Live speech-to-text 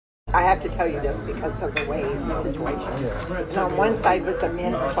I have to tell you this because of the way the situation. And on one side was the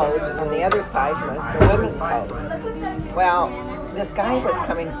men's clothes, and on the other side was the women's clothes. Well, this guy was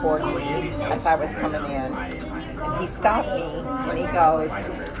coming toward me as I was coming in, and he stopped me, and he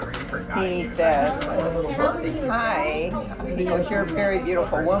says, "Hi." He goes, "You're a very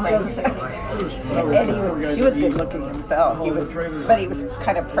beautiful woman." And he was good looking himself. But he was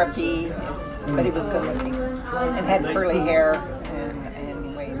kind of preppy, but he was good looking, and had curly hair. And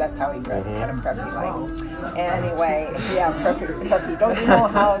anyway, that's how he dressed, kind of preppy like. Anyway, yeah, preppy. Don't you know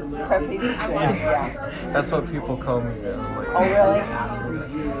how preppy? Yeah. That's what people call me. Like, oh, really?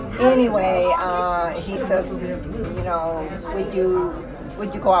 Anyway, he says,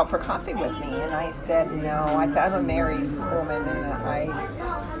 would you go out for coffee with me? And I said, no. I said, I'm a married woman,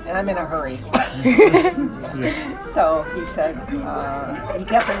 and I'm in a hurry. So he said, he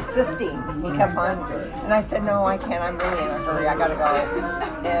kept insisting. He kept on. And I said, no, I can't. I'm really in a hurry. I got to go.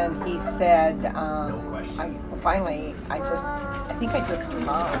 And he said, finally, I think I just came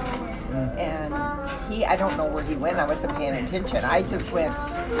on. And I don't know where he went. I wasn't paying attention. I just went.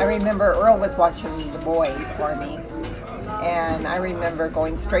 I remember Earl was watching the boys for me. And I remember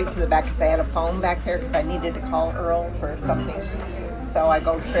going straight to the back because I had a phone back there because I needed to call Earl for something. So I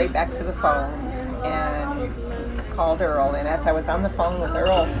go straight back to the phones and called Earl. And as I was on the phone with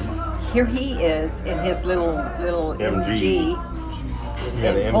Earl, here he is in his little MG.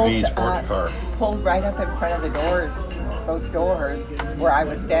 Yeah, the MG sports car. Pulled right up in front of the those doors where I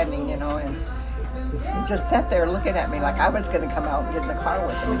was standing, and just sat there looking at me like I was going to come out and get in the car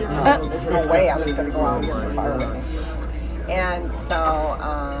with him. There's no way I was going to go out and get in the car with him. And so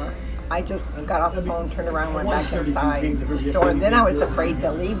I just got off the phone, turned around, went back inside the store. And then I was afraid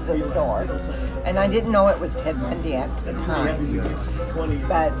to leave the store. And I didn't know it was Ted Bundy at the time.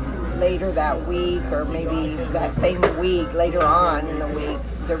 But later that week, or maybe that same week, later on in the week,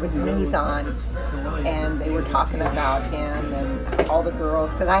 there was news on, and they were talking about him and all the girls,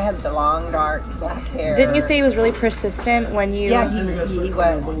 because I had the long, dark, black hair. Didn't you say he was really persistent when you... Yeah, he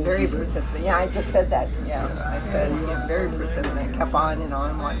was very persistent. Yeah, I just said that. Yeah, I said he was very persistent. Kept on and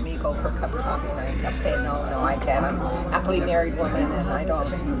on, wanting me to go for a cup of coffee, and I kept saying, no, I can't. I'm a happily married woman, and I don't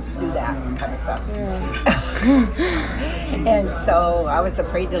do that kind of stuff. Yeah. And so I was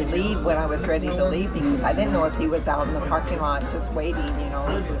afraid to leave when I was ready to leave because I didn't know if he was out in the parking lot just waiting,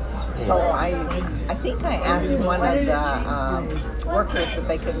 So I think I asked one of the workers if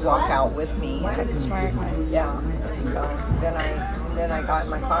they could walk out with me. That's smart. Yeah. So then I got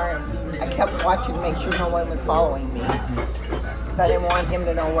in my car and I kept watching to make sure no one was following me because I didn't want him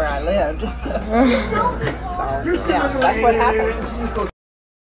to know where I lived. So yeah, that's what happened.